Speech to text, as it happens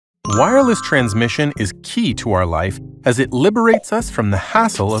Wireless transmission is key to our life as it liberates us from the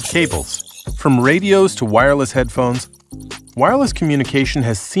hassle of cables. From radios to wireless headphones, wireless communication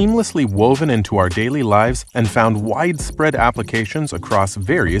has seamlessly woven into our daily lives and found widespread applications across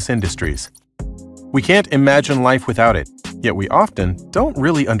various industries. We can't imagine life without it, yet we often don't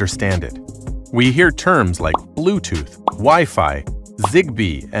really understand it. We hear terms like Bluetooth, Wi-Fi,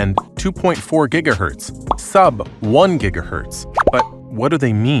 Zigbee, and 2.4 GHz, Sub-1 GHz. But what do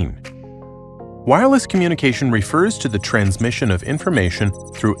they mean? Wireless communication refers to the transmission of information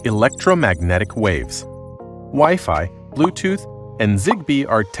through electromagnetic waves. Wi-Fi, Bluetooth, and Zigbee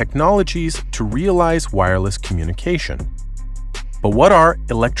are technologies to realize wireless communication. But what are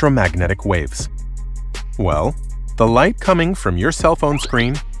electromagnetic waves? Well, the light coming from your cell phone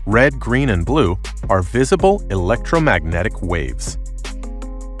screen, red, green, and blue, are visible electromagnetic waves.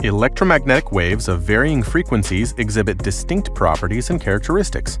 Electromagnetic waves of varying frequencies exhibit distinct properties and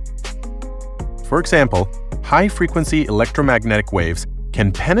characteristics. For example, high-frequency electromagnetic waves can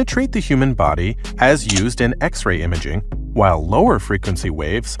penetrate the human body as used in X-ray imaging, while lower-frequency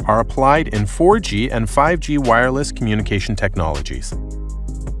waves are applied in 4G and 5G wireless communication technologies.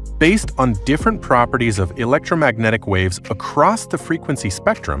 Based on different properties of electromagnetic waves across the frequency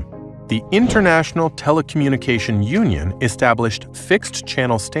spectrum, the International Telecommunication Union established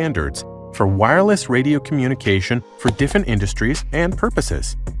fixed-channel standards for wireless radio communication for different industries and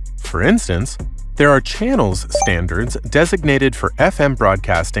purposes. For instance, there are channels standards designated for FM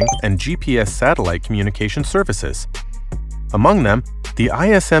broadcasting and GPS satellite communication services. Among them, the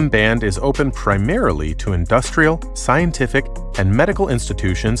ISM band is open primarily to industrial, scientific, and medical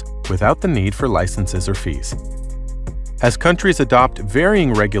institutions without the need for licenses or fees. As countries adopt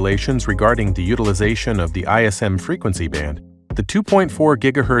varying regulations regarding the utilization of the ISM frequency band, the 2.4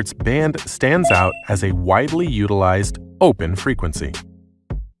 GHz band stands out as a widely utilized open frequency.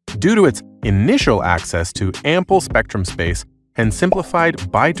 Due to its initial access to ample spectrum space and simplified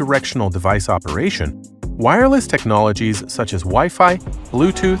bidirectional device operation, wireless technologies such as Wi-Fi,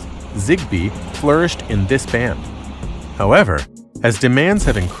 Bluetooth, Zigbee flourished in this band. However, as demands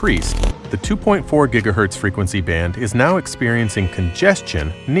have increased, the 2.4 GHz frequency band is now experiencing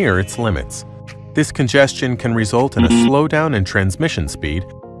congestion near its limits. This congestion can result in a slowdown in transmission speed,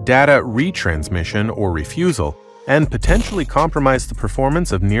 data retransmission or refusal, and potentially compromise the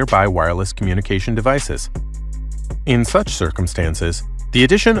performance of nearby wireless communication devices. In such circumstances, the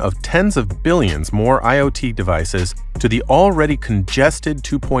addition of tens of billions more IoT devices to the already congested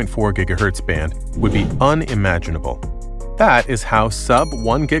 2.4 GHz band would be unimaginable. That is how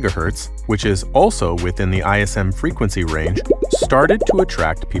Sub-1 GHz, which is also within the ISM frequency range, started to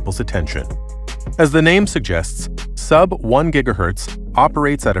attract people's attention. As the name suggests, Sub-1 GHz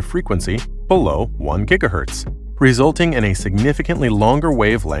operates at a frequency below 1 GHz, resulting in a significantly longer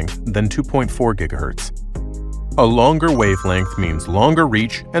wavelength than 2.4 GHz. A longer wavelength means longer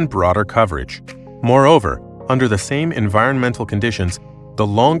reach and broader coverage. Moreover, under the same environmental conditions, the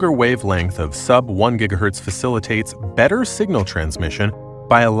longer wavelength of Sub-1 GHz facilitates better signal transmission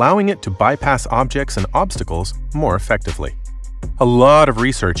by allowing it to bypass objects and obstacles more effectively. A lot of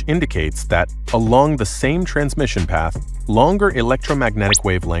research indicates that, along the same transmission path, longer electromagnetic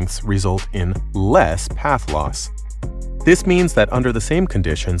wavelengths result in less path loss. This means that under the same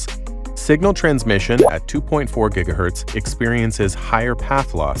conditions, signal transmission at 2.4 GHz experiences higher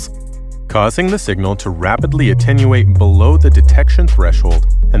path loss, causing the signal to rapidly attenuate below the detection threshold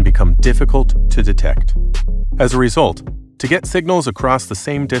and become difficult to detect. As a result, to get signals across the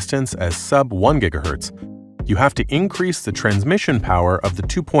same distance as Sub-1 GHz, you have to increase the transmission power of the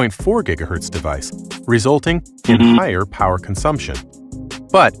 2.4 GHz device, resulting in higher power consumption.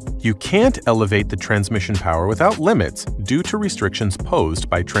 But you can't elevate the transmission power without limits due to restrictions posed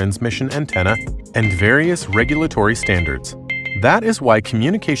by transmission antenna and various regulatory standards. That is why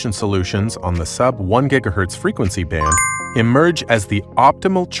communication solutions on the Sub-1 GHz frequency band emerge as the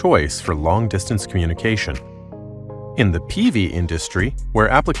optimal choice for long-distance communication. In the PV industry, where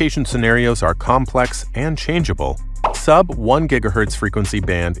application scenarios are complex and changeable, Sub-1 GHz frequency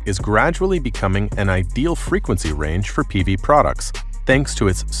band is gradually becoming an ideal frequency range for PV products, thanks to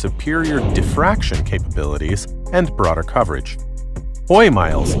its superior diffraction capabilities and broader coverage.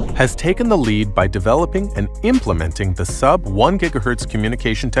 Hoymiles has taken the lead by developing and implementing the Sub-1 GHz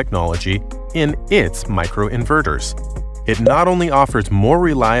communication technology in its microinverters. It not only offers more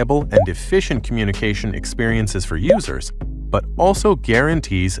reliable and efficient communication experiences for users, but also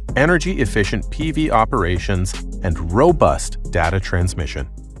guarantees energy-efficient PV operations and robust data transmission.